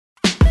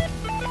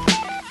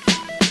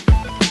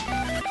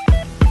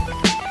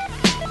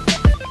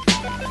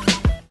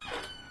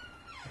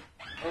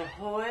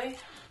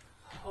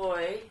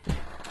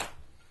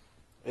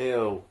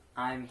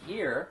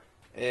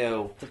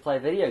Ew. To play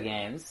video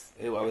games.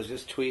 Ew, I was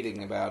just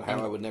tweeting about how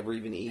I would never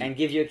even eat. And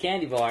give you a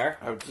candy bar.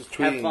 I was just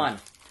tweeting. Have fun.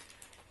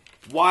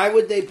 Why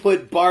would they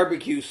put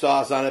barbecue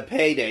sauce on a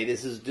Payday?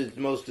 This is the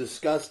most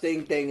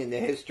disgusting thing in the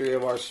history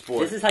of our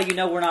sport. This is how you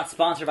know we're not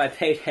sponsored by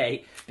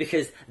Payday,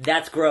 because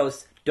that's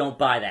gross. Don't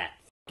buy that.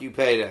 F*** you,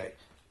 Payday.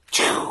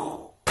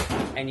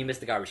 And you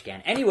missed the garbage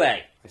can.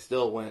 Anyway. I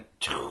still went.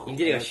 You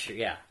did go,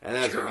 yeah. And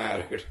that's what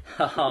mattered.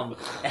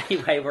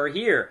 Anyway, we're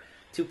here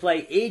to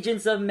play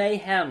Agents of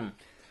Mayhem.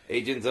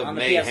 Agents of on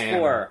the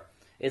Mayhem. PS4.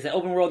 It's an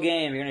open world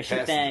game. You're going to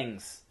shoot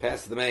things.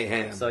 Pass the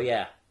mayhem. So,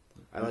 yeah.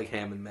 I like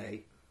ham and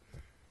may.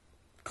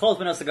 Close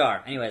but no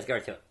cigar. Anyways, go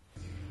right to it.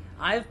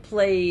 I've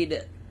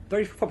played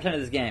 34%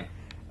 of this game.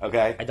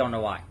 Okay. I don't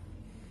know why.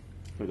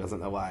 Who doesn't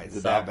know why? Is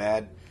it that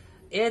bad?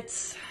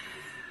 It's...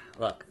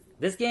 Look,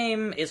 this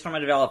game is from a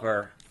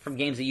developer from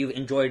games that you've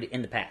enjoyed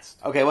in the past.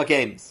 Okay, what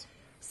games?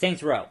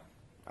 Saints Row.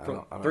 I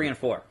don't 3 and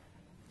 4.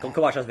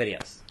 Go watch those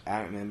videos. I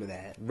don't remember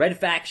that. Red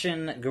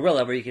Faction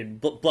Guerrilla, where you could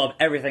blow up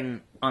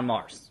everything on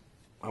Mars.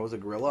 I was a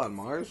gorilla on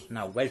Mars?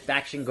 No, Red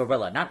Faction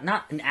Guerrilla.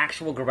 Not an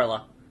actual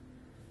gorilla.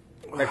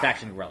 Red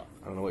Faction Guerrilla.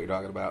 I don't know what you're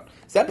talking about.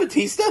 Is that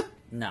Batista?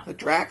 No. The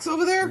Drax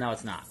over there? No,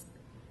 it's not.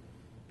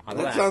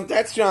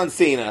 That's John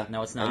Cena.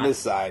 No, it's not. On this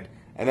side.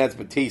 And that's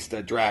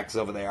Batista, Drax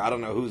over there. I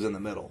don't know who's in the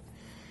middle.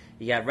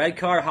 You got Red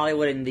Card,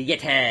 Hollywood, and the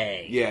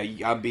Yeti.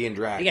 Yeah, I'm being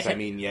Drax. I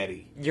mean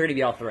Yeti. You're going to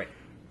be all three.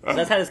 So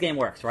that's how this game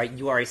works, right?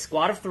 You are a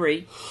squad of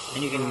 3,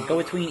 and you can go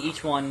between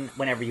each one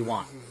whenever you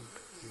want.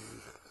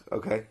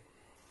 Okay.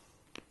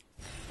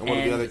 And what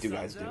do the other 2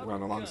 guys do?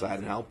 Run alongside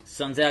and help?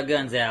 Sun's out,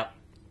 guns out.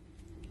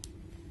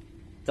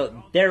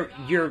 So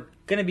you're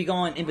going to be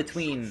going in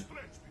between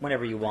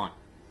whenever you want.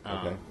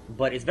 Okay.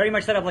 But it's very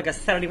much set up like a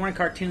Saturday morning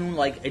cartoon,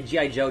 like a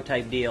G.I. Joe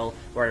type deal,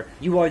 where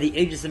you are the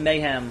Agents of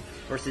Mayhem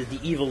versus the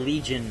Evil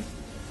Legion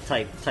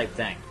type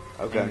thing.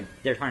 Okay. And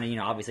they're trying to,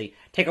 obviously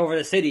take over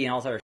the city and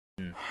all sort of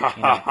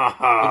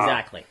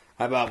exactly.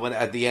 How about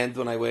at the end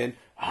when I win?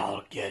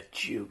 I'll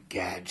get you,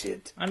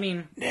 Gadget. I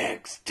mean,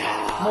 next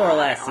time. More or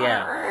less,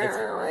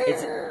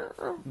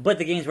 yeah. But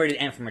the game's rated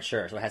M for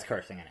mature, so it has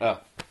cursing in it. Oh.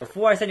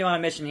 Before I send you on a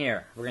mission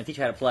here, we're going to teach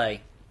you how to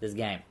play this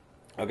game.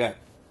 Okay.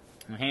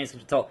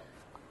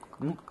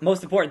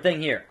 Most important thing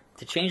here,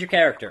 to change your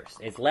characters,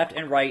 it's left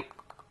and right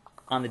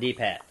on the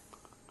D-pad.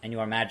 And you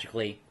are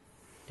magically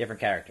different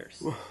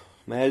characters.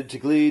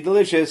 Magically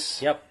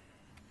delicious. Yep.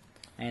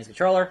 Hands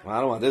controller. Well,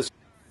 I don't want this.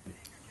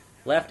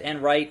 Left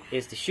and right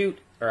is to shoot.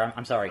 Or,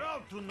 I'm sorry.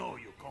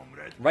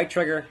 Right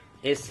trigger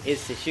is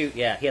to shoot.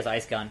 Yeah, he has an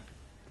ice gun.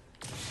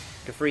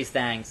 To freeze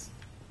things.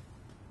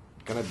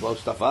 Can I blow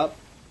stuff up?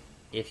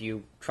 If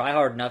you try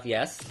hard enough,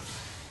 yes.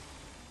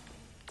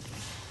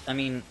 I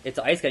mean, it's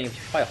an ice gun. You can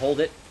probably hold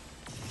it.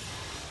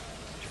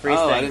 Freeze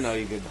things. I didn't know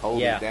you could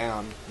hold it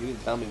down. You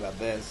didn't tell me about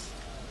this.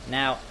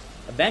 Now,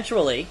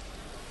 eventually...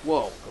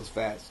 Whoa, goes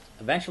fast.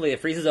 Eventually, it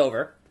freezes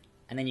over,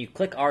 and then you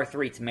click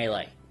R3 to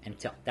melee, and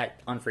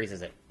that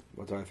unfreezes it.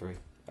 What's R3?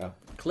 Oh.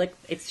 Click...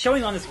 It's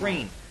showing on the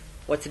screen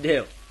what to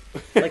do.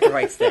 Click the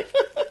right stick.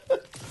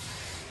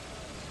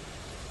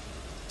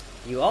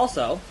 You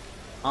also,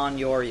 on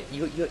your...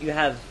 You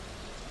have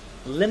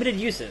limited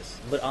uses,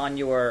 but on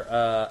your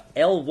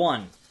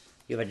L1,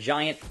 you have a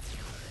giant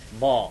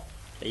ball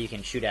that you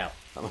can shoot out.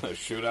 I'm gonna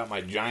shoot out my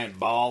giant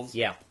balls?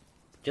 Yeah.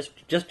 Just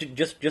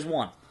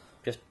one.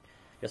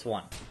 Just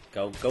one.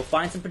 Go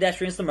find some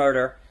pedestrians to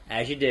murder,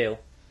 as you do,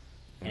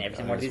 in every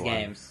single one of these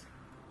games.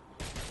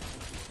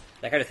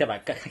 That guy just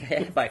got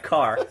hit by a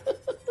car.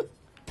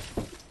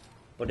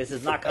 But this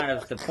is not kind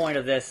of the point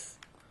of this.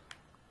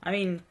 I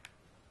mean,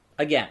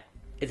 again,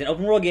 it's an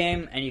open world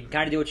game, and you can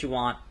kind of do what you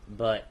want,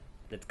 but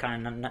that's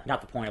kind of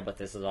not the point of what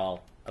this is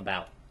all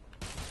about.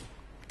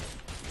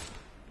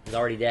 He's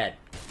already dead.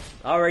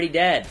 Already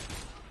dead.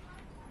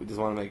 We just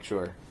want to make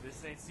sure.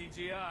 This ain't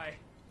CGI.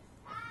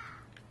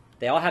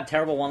 They all have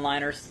terrible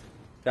one-liners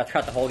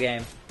throughout the whole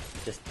game.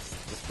 Just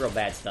real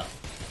bad stuff.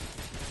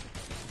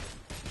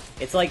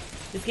 It's like,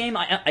 this game,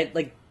 I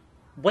like,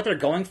 what they're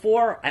going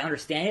for, I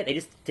understand it, they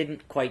just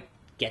didn't quite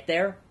get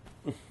there.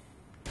 And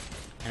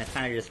it's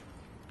kind of just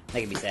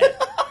making me sad.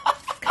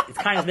 It's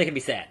kind of just making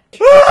me sad.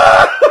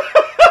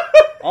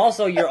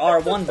 Also, your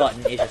R1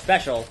 button is your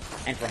special,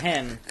 and for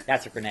him,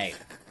 that's a grenade.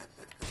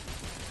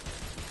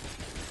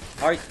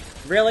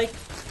 Really?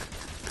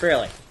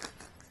 Really?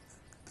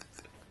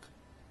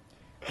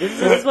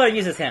 This is what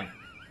uses him.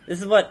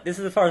 This is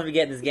as far as we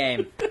get in this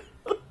game,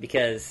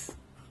 because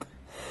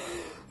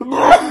he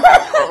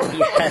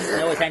has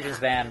no attention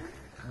span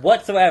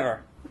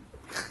whatsoever.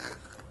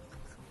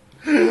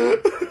 I'm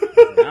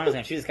just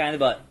gonna shoot this guy in the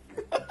butt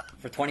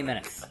for 20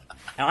 minutes.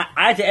 And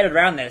I had to edit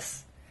around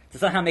this to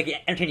somehow make an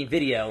entertaining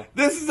video.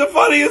 This is the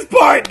funniest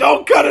part!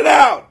 Don't cut it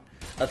out!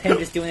 Of him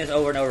just doing this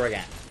over and over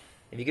again.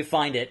 If you could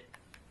find it.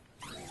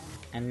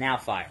 And now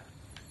fire.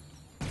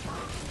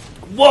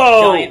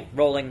 Whoa! Giant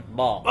rolling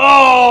ball.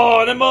 Oh,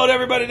 and it mowed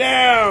everybody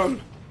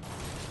down!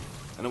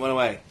 And it went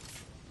away.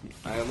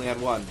 I only had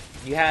one.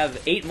 You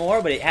have 8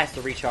 more, but it has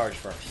to recharge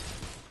first.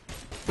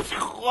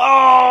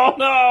 Oh,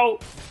 no!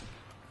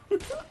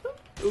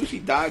 Ooh, she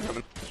died from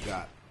a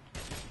shot.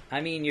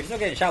 I mean, you're still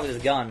getting shot with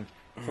this gun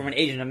from an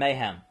Agent of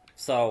Mayhem,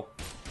 so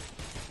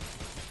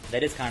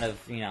that is kind of,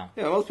 you know.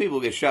 Yeah, most people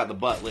who get shot in the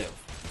butt live.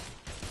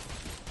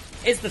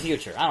 It's the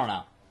future. I don't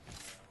know.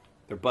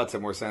 Their butts are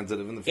more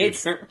sensitive in the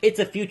future. It's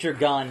a future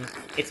gun.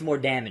 It's more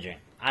damaging.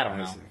 I don't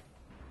know.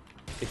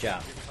 Good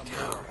job.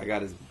 I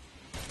got his...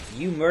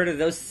 You murdered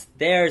those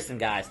There's some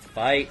guys to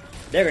fight.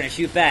 They're gonna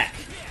shoot back.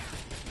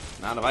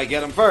 Not if I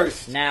get him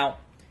first. Now,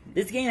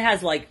 this game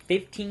has like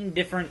 15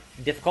 different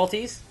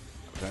difficulties.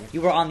 Okay.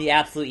 You were on the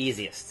absolute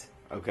easiest.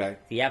 Okay.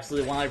 The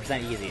absolute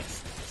 100%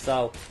 easiest.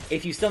 So,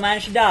 if you still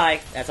manage to die,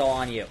 that's all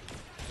on you.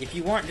 If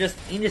you weren't just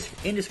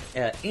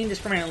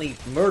indiscriminately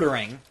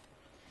murdering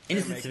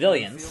innocent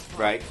civilians...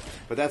 Right.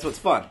 But that's what's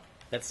fun.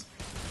 That's...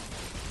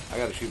 I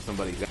gotta shoot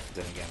somebody's ass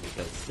in again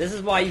because... This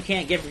is why you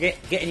can't get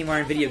anywhere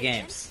in video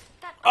games.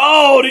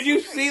 Oh, did you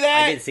see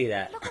that? I did see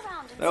that.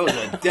 That was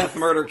a death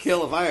murder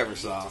kill if I ever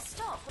saw.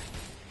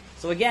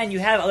 So again, you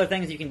have other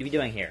things you can be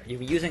doing here. You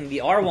can be using the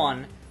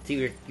R1 to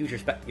use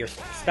your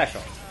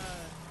special,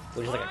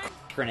 which is like a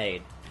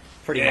grenade,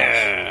 pretty much.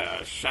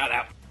 Yeah, shut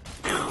up.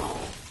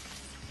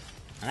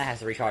 And that has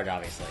to recharge,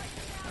 obviously.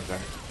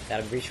 Okay.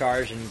 That'll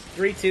recharge in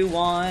 3, 2,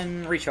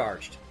 1,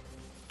 recharged.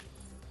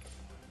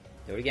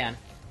 Do it again.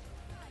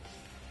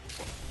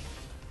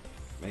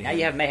 Mayhem. Now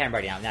you have Mayhem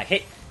ready now. Now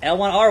hit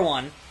L1,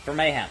 R1 for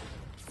Mayhem.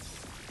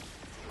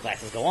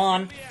 Glasses go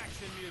on.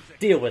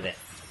 Deal with it.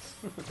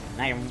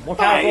 Now you're more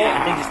powerful,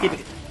 and things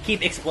just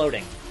keep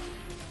exploding.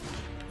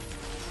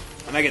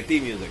 And I get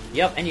theme music.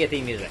 Yep, and you get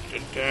theme music.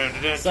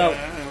 So,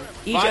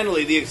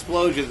 finally, the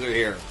explosions are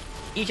here.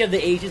 Each of the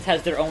agents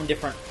has their own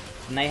different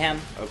Mayhem.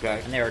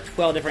 Okay. And there are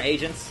 12 different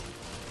agents.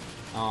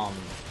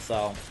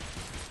 So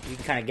you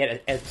can kind of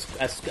get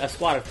a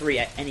squad of 3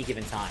 at any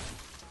given time.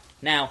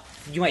 Now,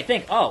 you might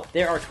think, oh,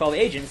 there are 12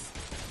 agents.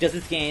 Does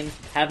this game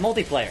have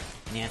multiplayer?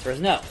 And the answer is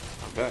no.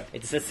 Okay.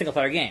 It's a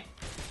single-player game.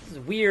 This is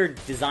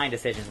weird design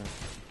decisions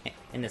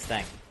in this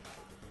thing.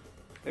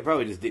 They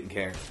probably just didn't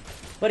care.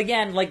 But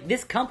again, like,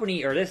 this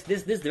company, or this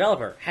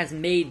developer, has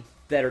made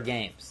better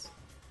games.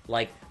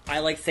 Like, I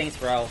like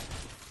Saints Row.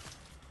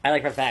 I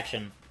like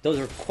Faction. Those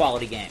are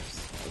quality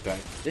games. Okay.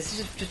 This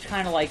is just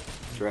kind of like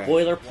Trash.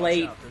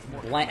 boilerplate,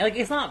 bland. Like,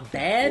 it's not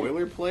bad.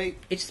 Boilerplate?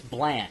 It's just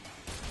bland.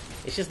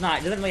 It's just not.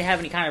 It doesn't really have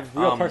any kind of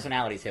real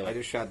personality to it. I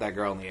just shot that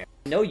girl in the ass.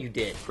 No, you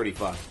did. Pretty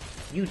fun.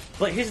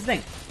 But here's the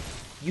thing.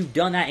 You've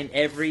done that in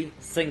every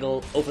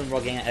single open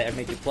world game I ever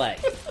made you play.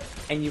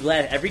 And you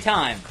led every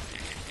time.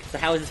 So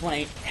how is this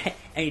one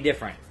any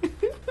different?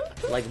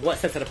 Like, what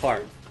sets it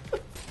apart?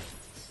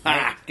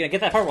 Get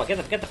that purple. Get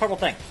the purple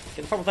thing.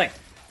 Get the purple thing.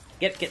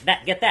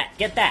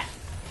 Get that.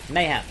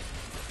 Mayhem.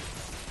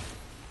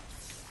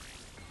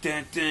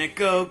 Dun, dun,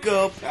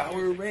 go,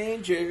 Power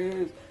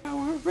Rangers.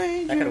 Power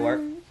Rangers. That could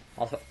work.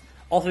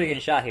 Also, you're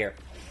getting shot here.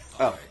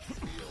 Oh.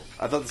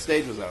 I thought the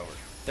stage was over.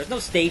 There's no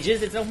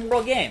stages. It's an open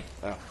world game.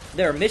 Oh.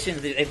 There are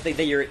missions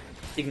that you're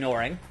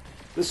ignoring.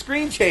 The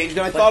screen changed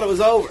and I thought it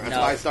was over. That's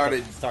No, why I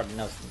started...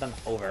 No, it's not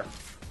over.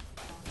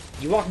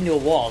 You walked into a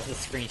wall as the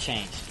screen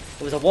changed.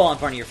 There was a wall in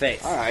front of your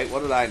face. Alright,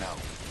 what did I know?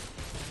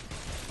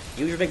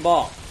 Use your big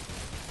ball.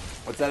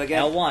 What's that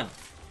again? L1.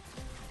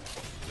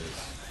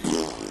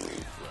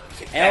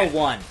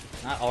 L1,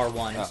 not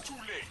R1. Oh.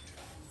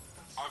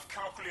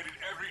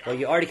 Well,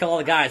 you already killed all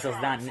the guys, so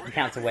it's not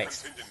count to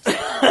waste.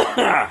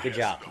 Good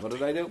job. What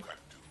did I do?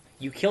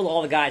 You killed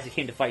all the guys who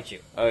came to fight you.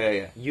 Oh,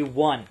 yeah. You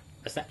won,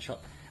 essentially.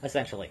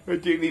 I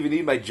didn't even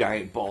need my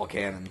giant ball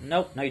cannon.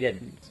 Nope, no you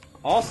didn't.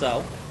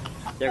 Also,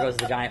 there goes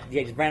the giant...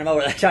 Yeah, just ran him over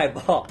with that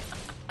giant ball.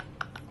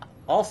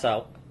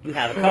 Also, you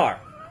have a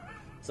car.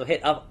 So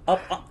hit up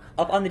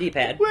on the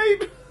D-pad.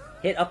 Wait!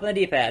 Hit up on the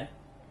D-pad.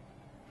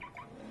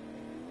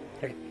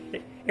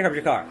 Here comes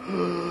your car.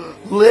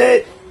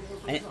 Lit!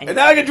 And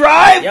now I can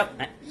drive?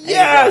 Yep.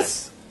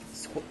 Yes!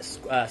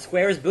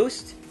 Square is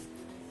boost,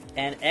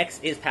 and X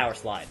is power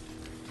slide.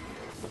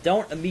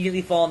 Don't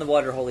immediately fall in the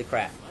water, holy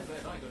crap.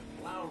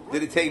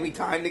 Did it take me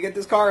time to get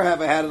this car, or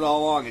have I had it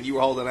all along and you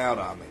were holding out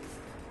on me?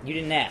 You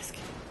didn't ask.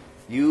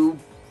 You...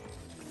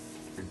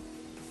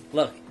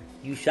 Look,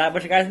 you shot a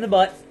bunch of guys in the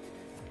butt,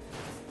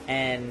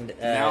 and...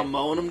 now I'm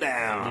mowing them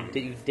down.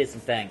 You did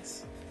some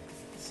things.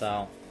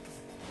 So...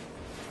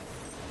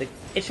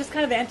 It's just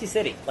kind of an empty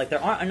city. Like,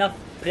 there aren't enough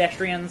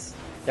pedestrians,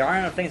 there aren't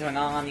enough things going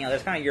on, you know,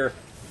 there's kind of your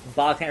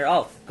bog standard,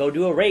 oh, go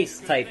do a race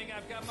type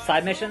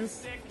side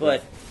missions,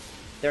 but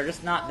they're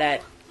just not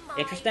that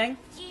interesting.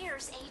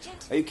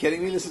 Are you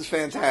kidding me? This is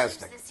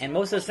fantastic. And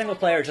most of the single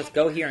players just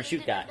go here and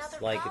shoot guys.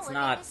 Like, it's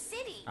not...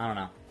 I don't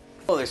know.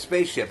 Oh, there's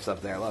spaceships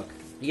up there, look.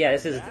 Yeah,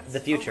 this is the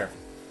future.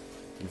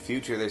 In the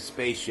future, there's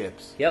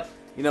spaceships. Yep.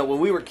 You know,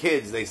 when we were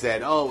kids, they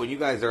said, oh, when you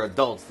guys are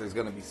adults, there's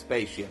going to be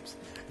spaceships.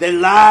 They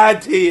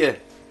lied to you.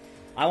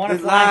 I want They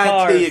to flying lied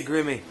cars. to you,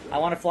 Grimmy. I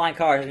want to flying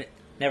cars. It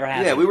never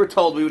happened. Yeah, we were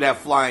told we would have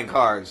flying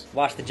cars.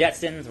 Watch the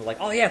Jetsons. We're like,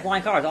 oh yeah,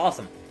 flying cars,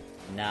 awesome.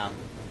 No.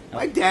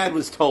 My dad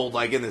was told,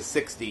 like, in the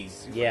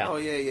 60s. Yeah. Like, oh,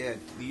 yeah.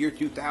 The year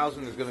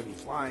 2000, there's going to be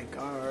flying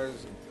cars.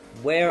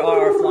 Where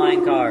are our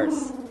flying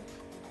cars?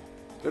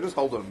 They're just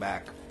holding them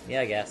back. Yeah,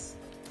 I guess.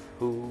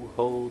 Who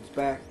holds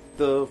back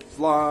the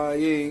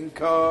flying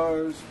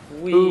cars?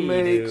 We Who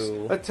makes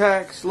do.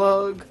 Attack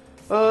Slug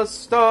a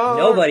star?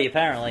 Nobody,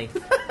 apparently.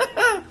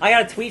 I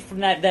got a tweet from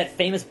that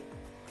famous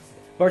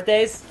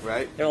birthdays.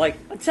 Right. They're like,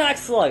 Attack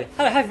Slug,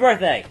 happy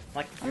birthday. I'm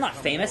like, I'm not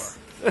famous.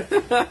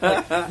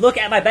 Like, look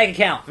at my bank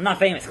account. I'm not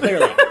famous,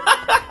 clearly.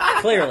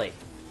 Clearly.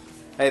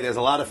 Hey, there's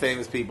a lot of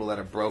famous people that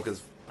are broke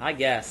as... I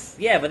guess.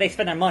 Yeah, but they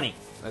spend their money.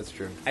 That's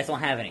true. I just don't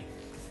have any.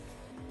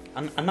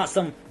 I'm not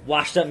some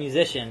washed up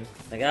musician.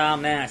 Like, oh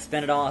man, I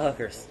spent it all on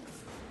hookers.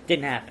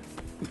 Didn't happen.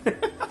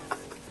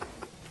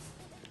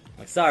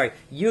 Like, sorry,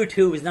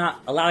 YouTube is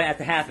not allowing that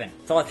to happen.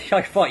 It's all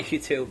your fault,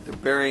 YouTube. They're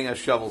burying a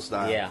shovel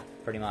style. Yeah,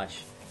 pretty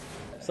much.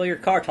 So your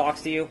car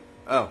talks to you,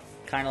 Oh.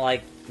 kind of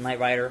like Knight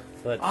Rider,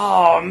 but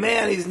Oh,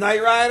 man, he's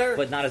Knight Rider?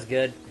 but not as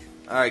good.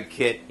 Alright,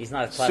 Kit. He's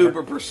not as clever.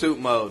 Super pursuit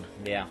mode.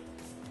 Yeah.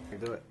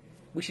 Do it.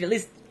 We should at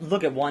least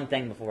look at one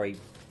thing before we I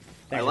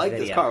finish like the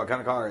this video. car. What kind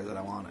of car is it?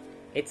 I want it.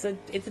 It's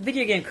a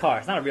video game car.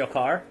 It's not a real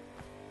car.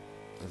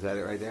 Is that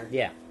it right there?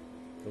 Yeah.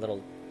 The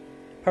little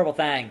purple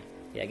thing.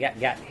 Yeah,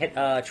 got hit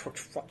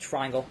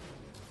triangle.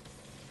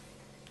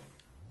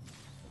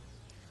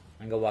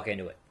 And go walk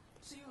into it.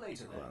 See you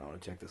later Well, then. I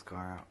want to check this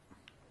car out.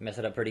 Mess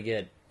it up pretty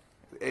good.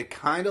 It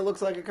kind of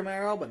looks like a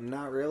Camaro, but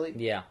not really.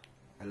 Yeah.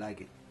 I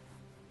like it.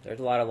 There's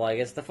a lot of like,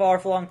 it's the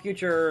far-flung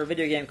future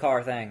video game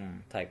car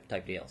thing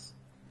type deals.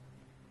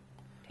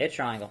 Hit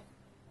triangle.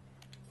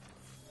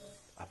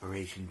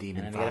 Operation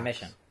Demon And then we Fox. get a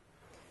mission.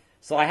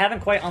 So I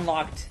haven't quite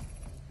unlocked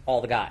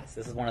all the guys.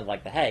 This is one of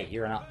like the, hey,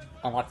 you're gonna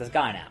unlock this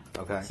guy now.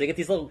 Okay. So you get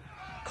these little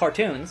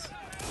cartoons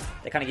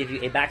that kind of give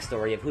you a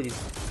backstory of who these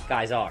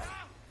guys are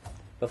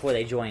before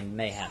they join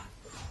Mayhem.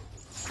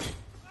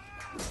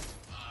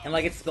 And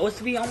like it's supposed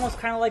to be almost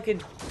kind of like a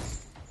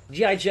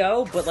G.I.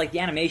 Joe, but like the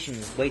animation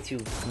is way too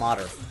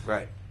modern.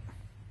 Right.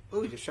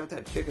 Oh, you just shot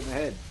that chick in the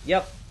head.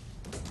 Yep.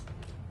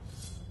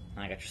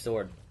 I got your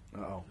sword.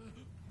 Uh-oh.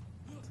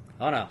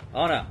 Oh no.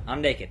 Oh no.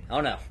 I'm naked.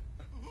 Oh no.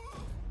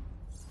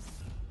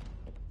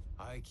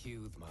 I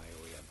killed my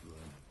Oyabun,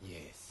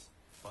 yes.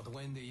 But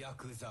when the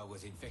Yakuza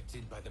was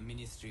infected by the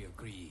Ministry of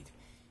Greed,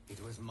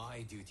 it was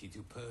my duty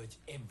to purge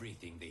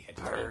everything they had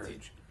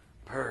tainted.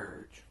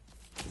 Purge.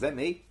 Is that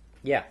me?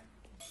 Yeah.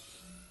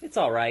 It's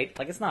alright.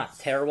 Like, it's not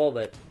terrible,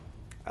 but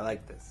I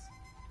like this.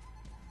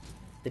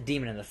 the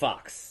demon and the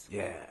fox.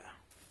 Yeah.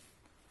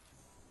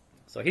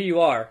 So here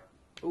you are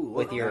Ooh,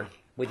 with look. your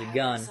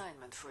gun.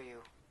 Assignment for you.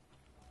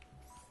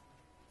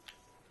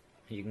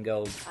 You can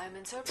go I'm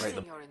interpreting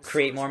Right. your instructions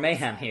create more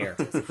mayhem here.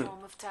 as a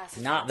form of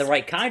tacit Not the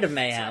right kind of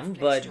mayhem, I've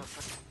but placed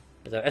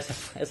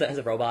your as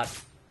a robot.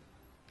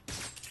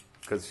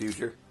 Because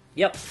future.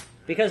 Yep.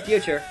 Because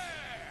future.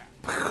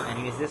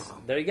 And use this.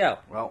 There you go.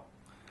 Well,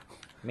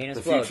 Main the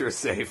explode. future is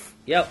safe.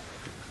 Yep.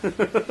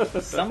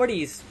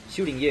 Somebody's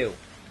shooting you.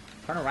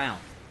 Turn around.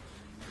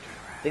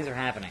 Things are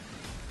happening.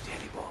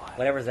 Danny boy.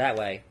 Whatever's that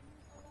way.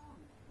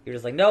 You're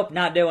just like, nope,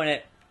 not doing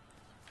it.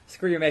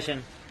 Screw your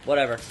mission.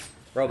 Whatever.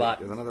 Robot.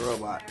 There's another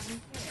robot.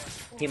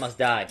 He must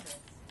die.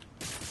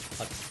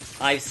 Look,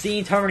 I've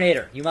seen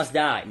Terminator. You must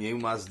die. You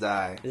must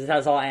die. This is how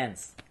this all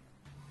ends.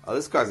 Oh,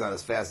 this car's not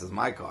as fast as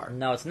my car.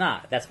 No, it's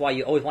not. That's why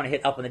you always want to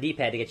hit up on the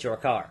D-pad to get your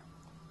car.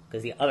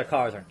 Because the other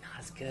cars are not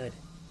as good.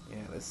 Yeah,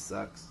 this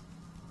sucks.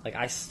 Like,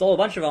 I stole a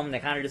bunch of them, and they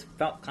kind of just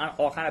felt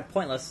all kind of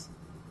pointless.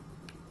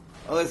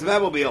 Oh, there's a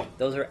Batmobile.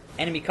 Those are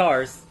enemy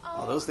cars.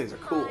 Oh, those things are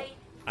cool.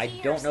 I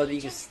don't know that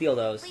you can steal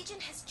those. Legion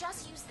has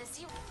just used the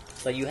zero.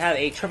 So you have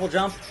a triple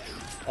jump.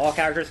 All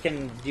characters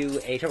can do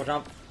a triple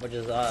jump, which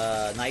is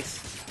nice.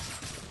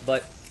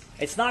 But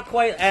it's not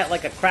quite at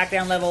like a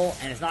Crackdown level,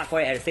 and it's not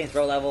quite at a Saints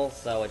Row level,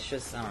 so it's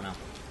just, I don't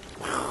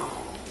know.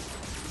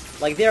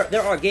 Like,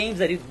 there are games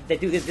that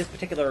do this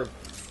particular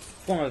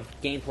form of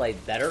gameplay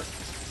better,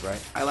 Right.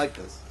 I like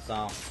this. so,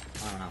 I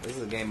don't know. This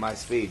is a game my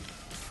speed.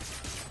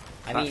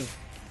 I mean,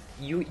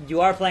 you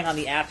are playing on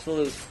the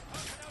absolute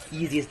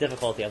easiest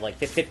difficulty of like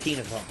 15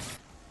 of them.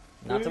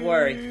 Not to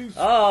worry.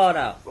 Oh,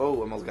 no. Oh,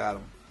 almost got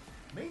him.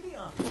 Maybe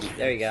on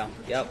There you go.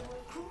 Yep.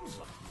 cruise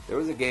line. There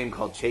was a game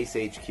called Chase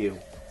HQ. Do you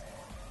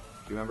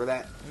remember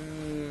that?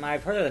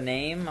 I've heard of the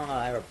name. I don't know if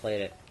I ever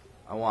played it.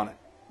 I want it.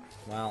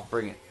 Well,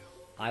 Bring it.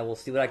 I will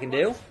see what I can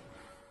do.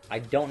 I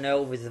don't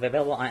know if it's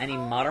available on any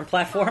modern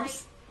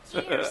platforms.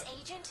 Here's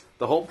Agent.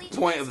 The whole Legion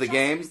point has of the just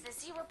game used the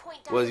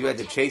 0.9 was you had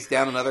to chase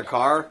down another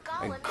car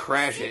and Golem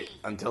crash in the it city.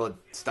 until it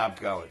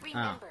stopped going.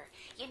 Remember,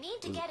 you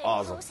need to was get in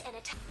awesome. close and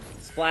attack.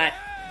 Splat.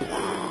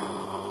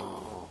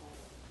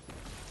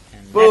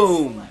 And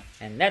Boom!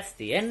 And that's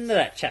the end of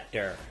that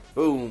chapter.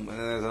 Boom! And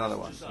then there's another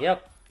one.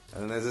 Yep.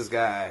 And then there's this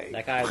guy.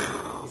 That guy,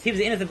 he was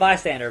an innocent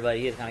bystander, but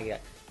he just kind of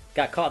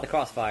got caught in the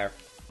crossfire.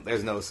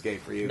 There's no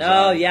escape for you.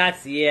 No, son.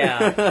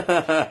 yeah.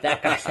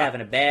 That guy's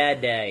having a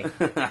bad day.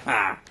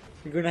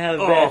 You're going to have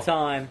a bad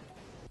time.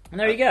 And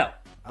there you go.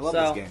 I love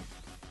So, this game.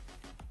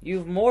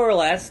 You've more or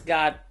less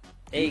got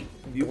a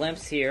You-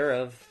 glimpse here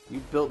of You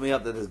built me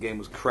up that this game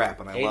was crap,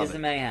 and I love Agents it.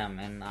 of Mayhem,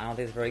 and I don't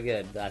think it's very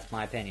good. That's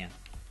my opinion.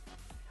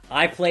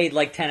 I played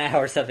like 10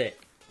 hours of it.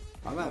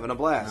 I'm having a I'm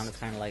blast. just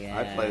kind of like,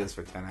 I'd play this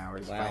for 10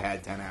 hours Wow. if I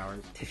had 10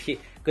 hours.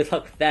 Good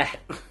luck with that.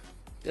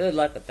 Good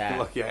luck with that.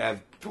 Lucky I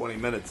have 20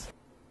 minutes.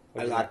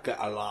 I like it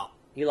a lot.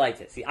 You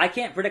liked it. See, I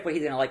can't predict what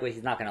he's going to like, what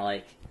he's not going to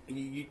like.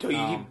 You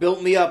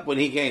built me up when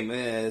he came.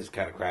 It's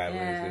kind of crap.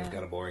 Yeah. It's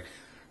kind of boring.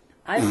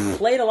 I've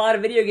played a lot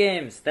of video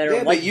games that are Yeah,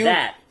 like but you,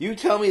 that. you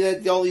tell me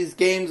that all these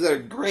games are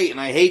great and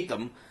I hate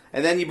them,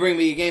 and then you bring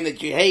me a game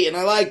that you hate and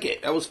I like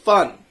it. That was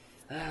fun.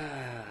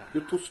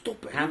 You're too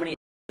stupid. How many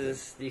do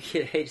you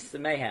get Agents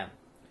of Mayhem?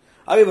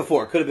 I'll give it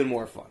 4. Could have been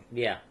more fun.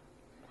 Yeah.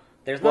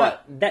 There's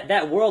What? not...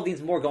 That world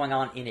needs more going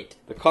on in it.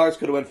 The cars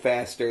could have went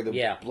faster. The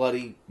Yeah.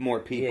 bloody more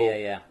people.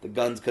 Yeah. The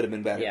guns could have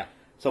been better. Yeah.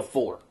 So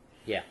 4.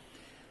 Yeah.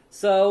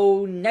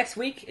 So, next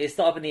week is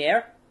still up in the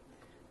air.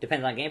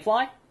 Depends on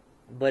Gamefly.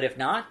 But if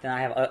not, then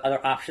I have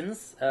other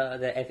options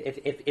that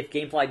if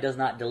Gamefly does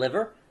not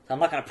deliver. So I'm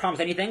not going to promise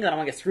anything, because I don't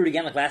want to get screwed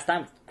again like last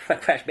time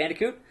with Crash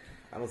Bandicoot.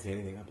 I don't see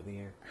anything up in the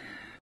air.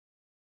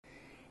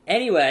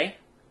 Anyway,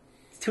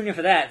 tune in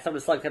for that. Some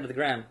of the slugs head to the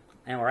ground,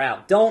 and we're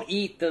out. Don't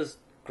eat those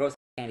gross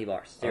candy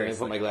bars. I'm going to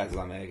Seriously. put my glasses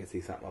on, man. I can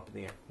see something up in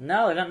the air.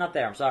 No, they're not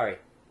there. I'm sorry.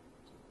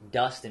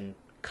 Dust and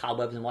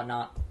cobwebs and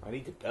whatnot. I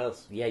need the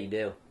dust. Yeah, you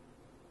do.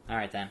 All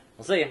right, then.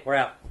 We'll see you. We're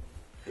out.